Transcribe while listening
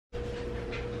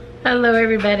Hello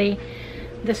everybody,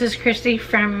 this is Christy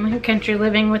from Country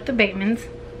Living with the Batemans.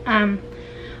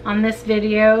 On this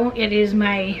video, it is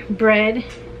my bread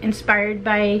inspired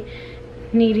by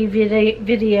Kneady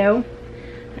video.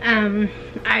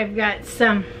 I've got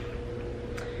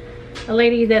a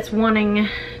lady that's wanting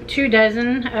 2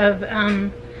 dozen of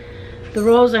the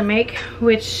rolls I make,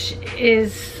 which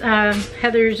is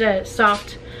Heather's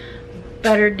soft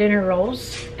buttered dinner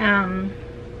rolls. And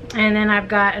then I've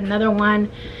got another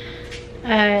one,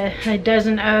 a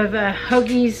dozen of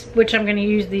hoagies, which I'm going to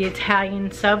use the Italian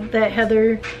sub that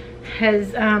Heather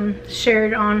has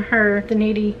shared on the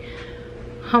Kneady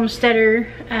Homesteader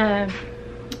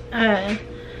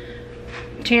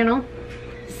channel.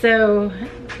 So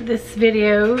this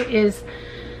video is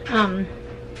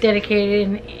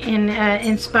dedicated and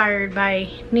inspired by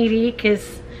Kneady,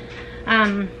 because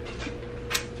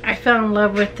I fell in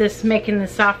love with making the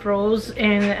soft rolls,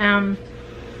 and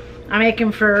I make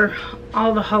them for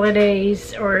all the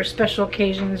holidays or special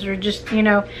occasions, or just,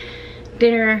 dinner,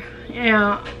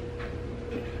 a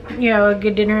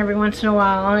good dinner every once in a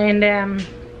while. And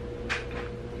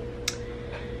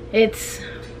it's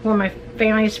one of my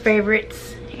family's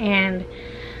favorites. And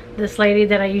this lady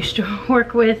that I used to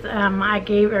work with, I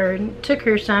took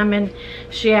her some, and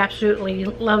she absolutely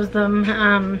loves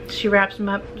them. She wraps them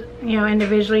up,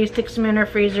 individually, sticks them in her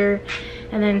freezer,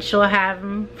 and then she'll have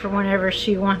them for whenever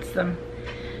she wants them.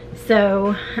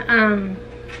 So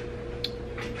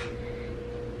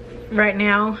right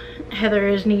now Heather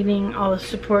is needing all the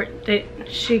support that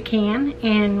she can,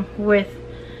 and with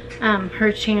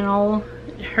her channel,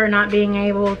 her not being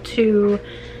able to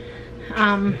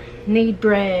knead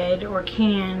bread or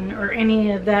can or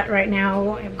any of that right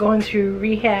now, I'm going through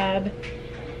rehab,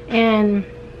 and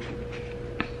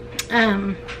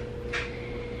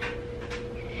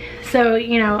so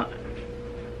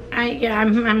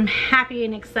I'm happy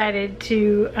and excited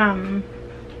to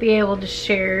be able to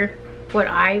share what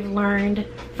I've learned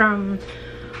from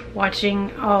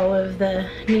watching all of the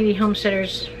Kneady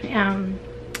Homesteaders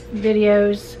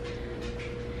videos.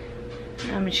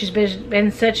 She's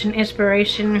been such an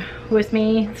inspiration with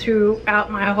me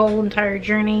throughout my whole entire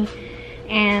journey,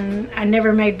 and I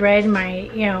never made bread in my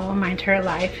entire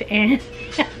life, and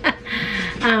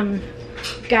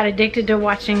got addicted to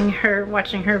watching her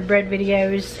bread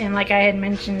videos. And like I had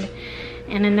mentioned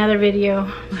in another video,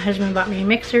 my husband bought me a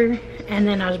mixer, and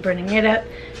then I was burning it up,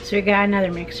 so we got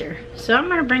another mixer. So I'm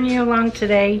going to bring you along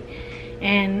today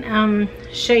and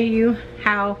show you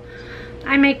how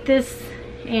I make this.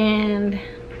 And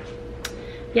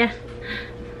yeah,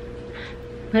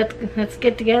 let's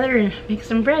get together and make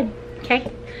some bread.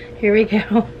 Okay, here we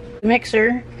go.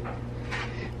 Mixer.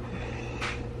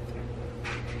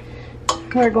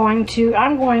 I'm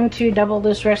going to double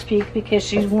this recipe because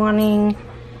she's wanting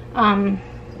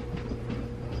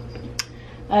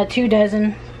 2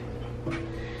 dozen.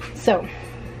 So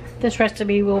this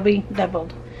recipe will be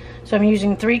doubled. So I'm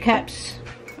using 3 cups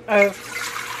of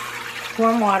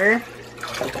warm water.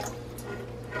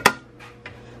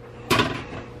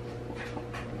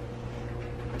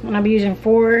 And I'll be using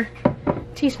 4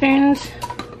 teaspoons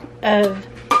of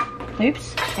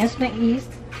instant yeast.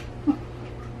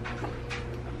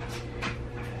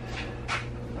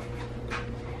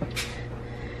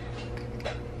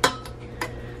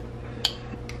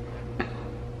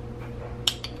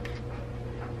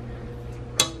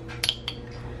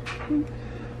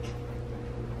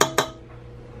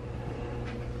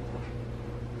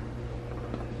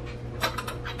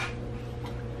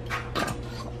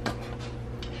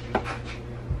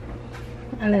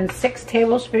 And then 6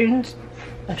 tablespoons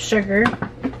of sugar.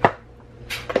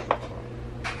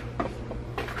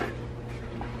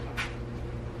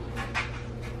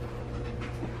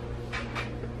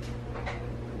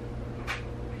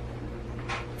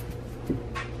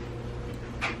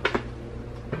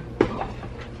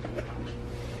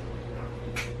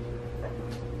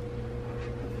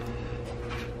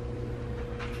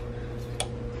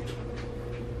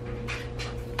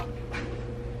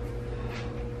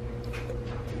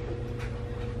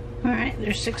 Alright,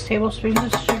 there's 6 tablespoons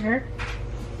of sugar.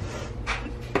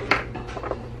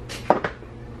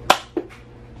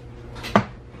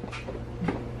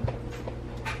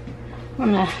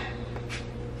 I'm gonna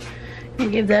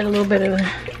give that a little bit of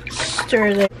a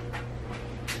stir there.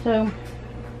 So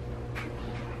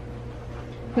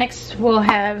next we'll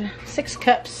have 6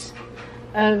 cups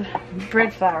of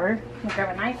bread flour. I'll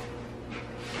grab a knife.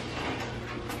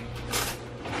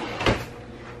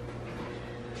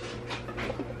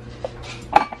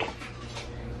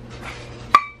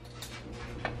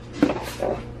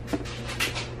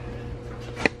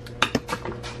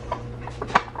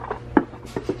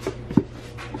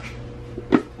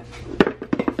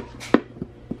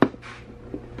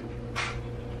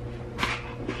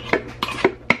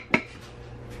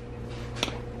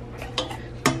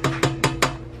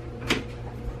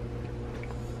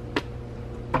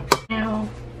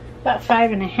 about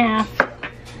 5.5.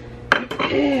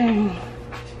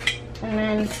 And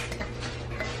then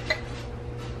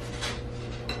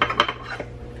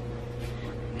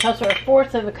also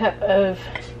 1/4 of a cup of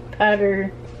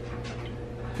powder,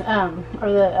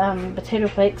 or the potato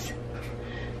flakes.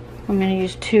 I'm going to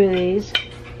use 2 of these.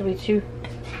 It'll be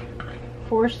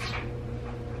 2/4.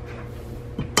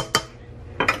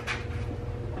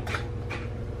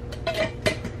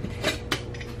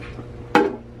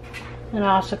 And it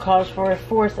also calls for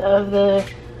 1/4 of the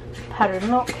powdered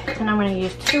milk. And I'm going to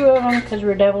use 2 of them because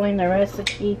we're doubling the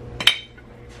recipe.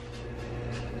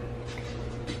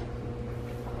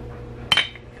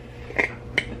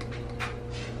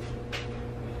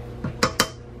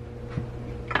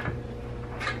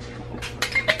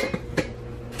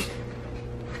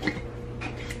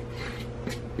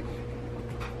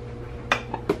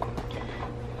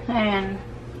 And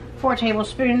 4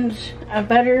 tablespoons of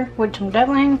butter, which I'm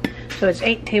doubling, so it's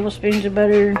 8 tablespoons of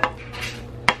butter.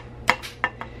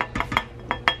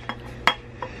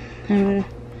 And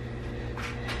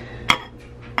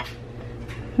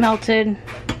melted.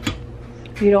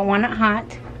 You don't want it hot.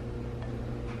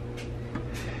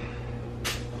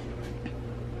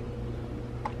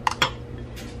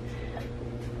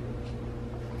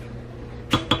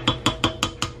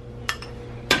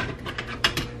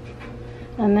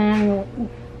 And then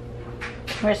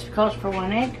the recipe calls for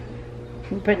 1 egg.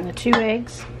 We're putting the 2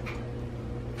 eggs.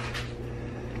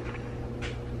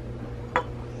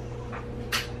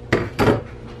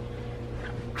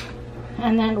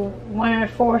 And then 1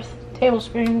 1/4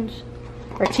 tablespoons,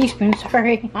 or teaspoons,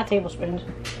 sorry, not tablespoons,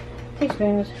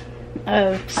 teaspoons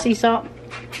of sea salt.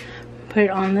 Put it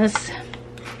on this.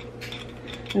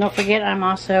 And don't forget, I'm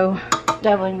also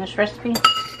doubling this recipe.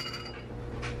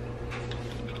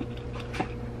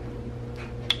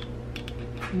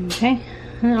 Okay,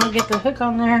 and then I'll get the hook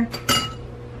on there.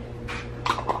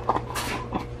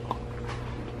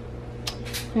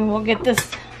 And we'll get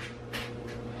this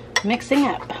mixing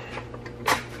up.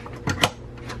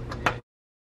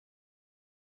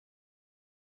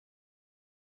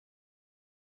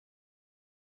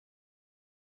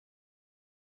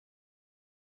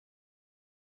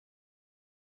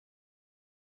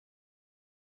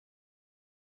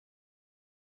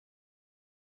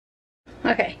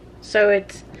 Okay, so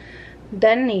it's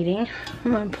done kneading.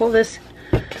 I'm going to pull this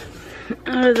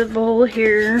out of the bowl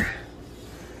here.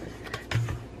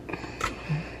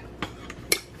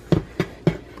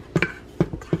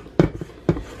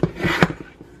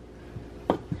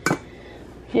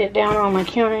 Get it down on my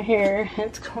counter here.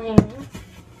 It's clean.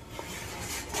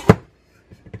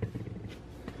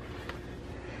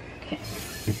 Okay.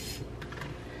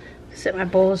 Set my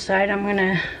bowl aside. I'm going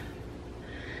to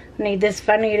need this. If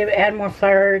I need to add more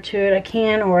flour to it, I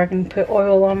can, or I can put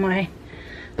oil on my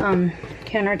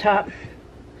countertop.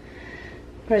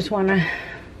 I just want to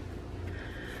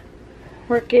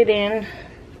work it in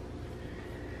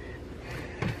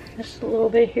just a little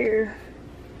bit here.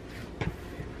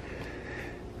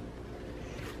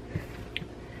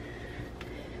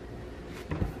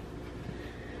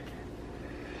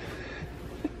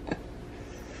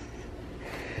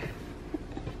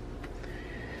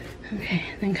 Okay,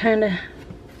 then kind of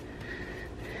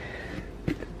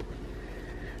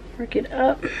work it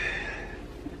up.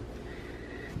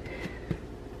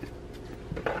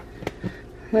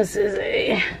 This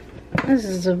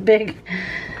is a big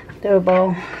dough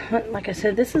ball. Like I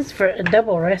said, this is for a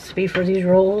double recipe for these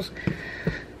rolls.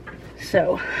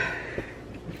 So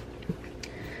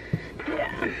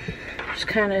yeah, just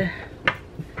kind of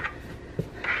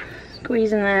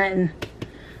squeezing that and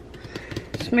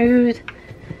smooth.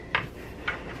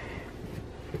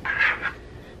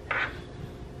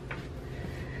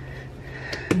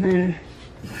 And then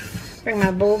bring my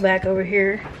bowl back over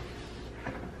here.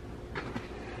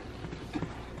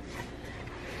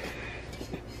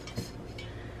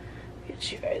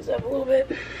 Get you guys up a little bit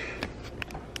so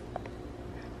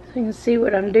you can see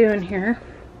what I'm doing here.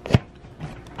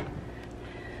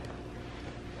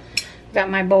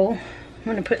 Got my bowl. I'm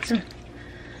going to put some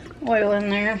oil in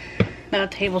there, about a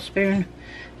tablespoon.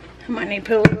 I might need to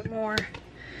put a little bit more.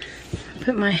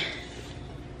 Put my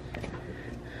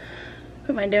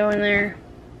dough in there.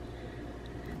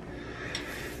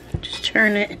 Just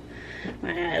turn it.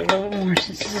 Might add a little bit more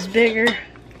since this is bigger.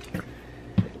 And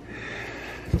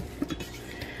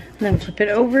then flip it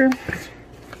over.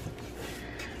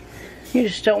 You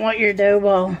just don't want your dough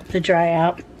ball to dry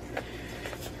out.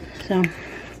 So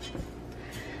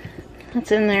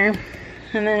that's in there.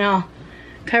 And then I'll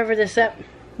cover this up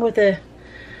with a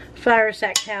flour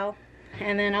sack towel.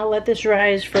 And then I'll let this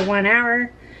rise for 1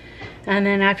 hour. And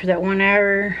then after that 1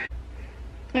 hour,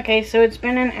 Okay, so it's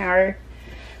been an hour.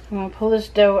 I'm gonna pull this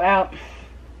dough out.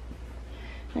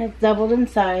 It's doubled in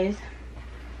size.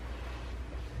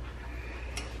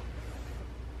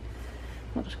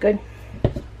 Looks good.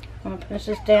 I'm gonna push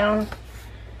this down.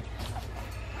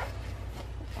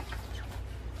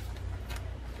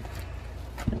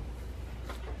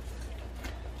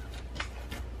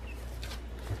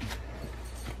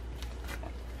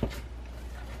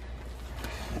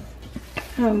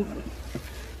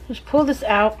 Just pull this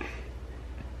out.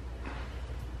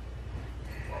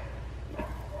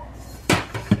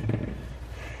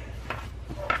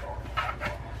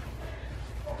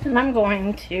 And I'm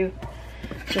going to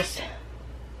just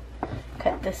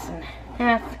cut this in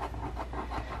half.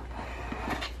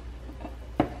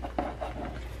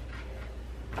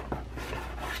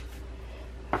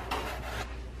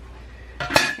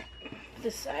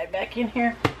 This side back in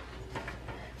here.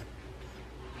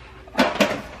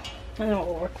 And then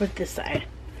we'll work with this side.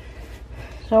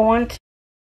 So I want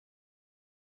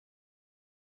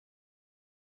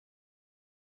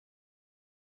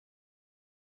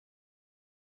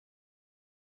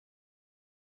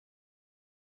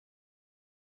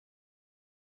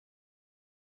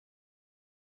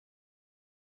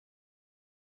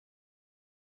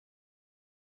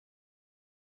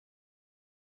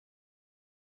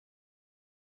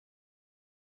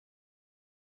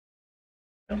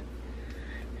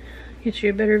get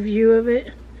you a better view of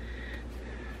it.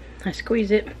 I squeeze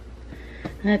it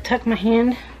and I tuck my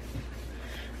hand.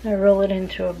 I roll it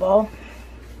into a ball.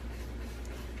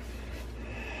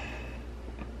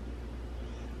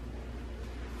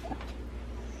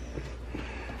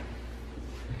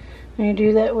 And you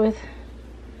do that with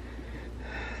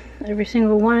every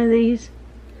single one of these.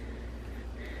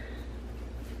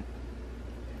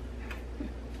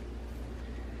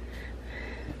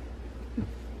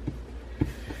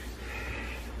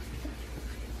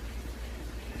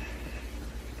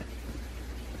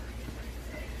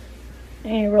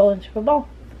 And you roll into a ball.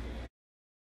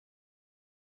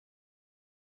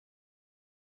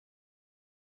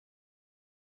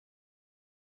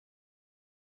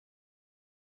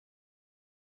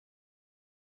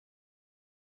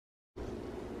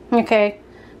 Okay,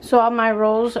 so all my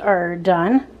rolls are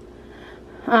done.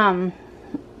 I'm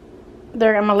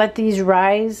gonna let these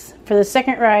rise for the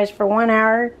second rise for 1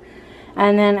 hour,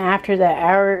 and then after that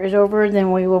hour is over,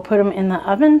 then we will put them in the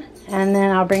oven, and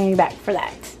then I'll bring you back for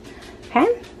that.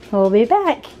 Okay, we'll be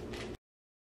back.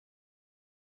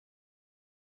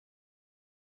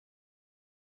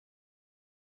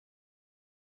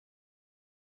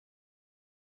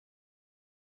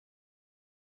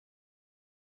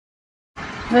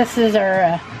 This is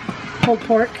our pulled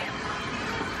pork.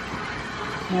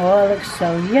 Oh, it looks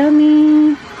so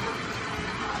yummy.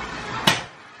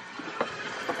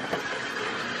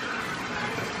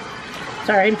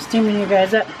 Sorry, I'm steaming you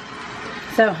guys up.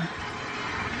 So,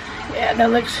 yeah,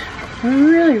 that looks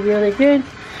really, really good.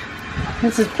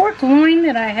 This is pork loin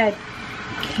that I had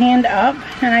canned up,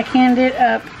 and I canned it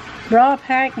up raw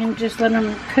pack and just let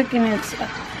them cook in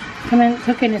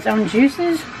its own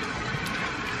juices.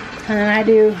 And then I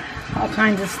do all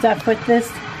kinds of stuff with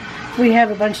this. We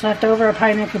have a bunch left over. I'll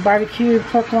probably make a barbecue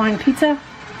pork loin pizza.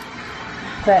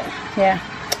 But yeah,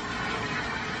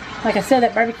 like I said,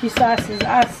 that barbecue sauce is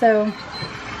also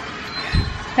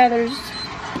Heather's.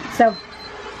 So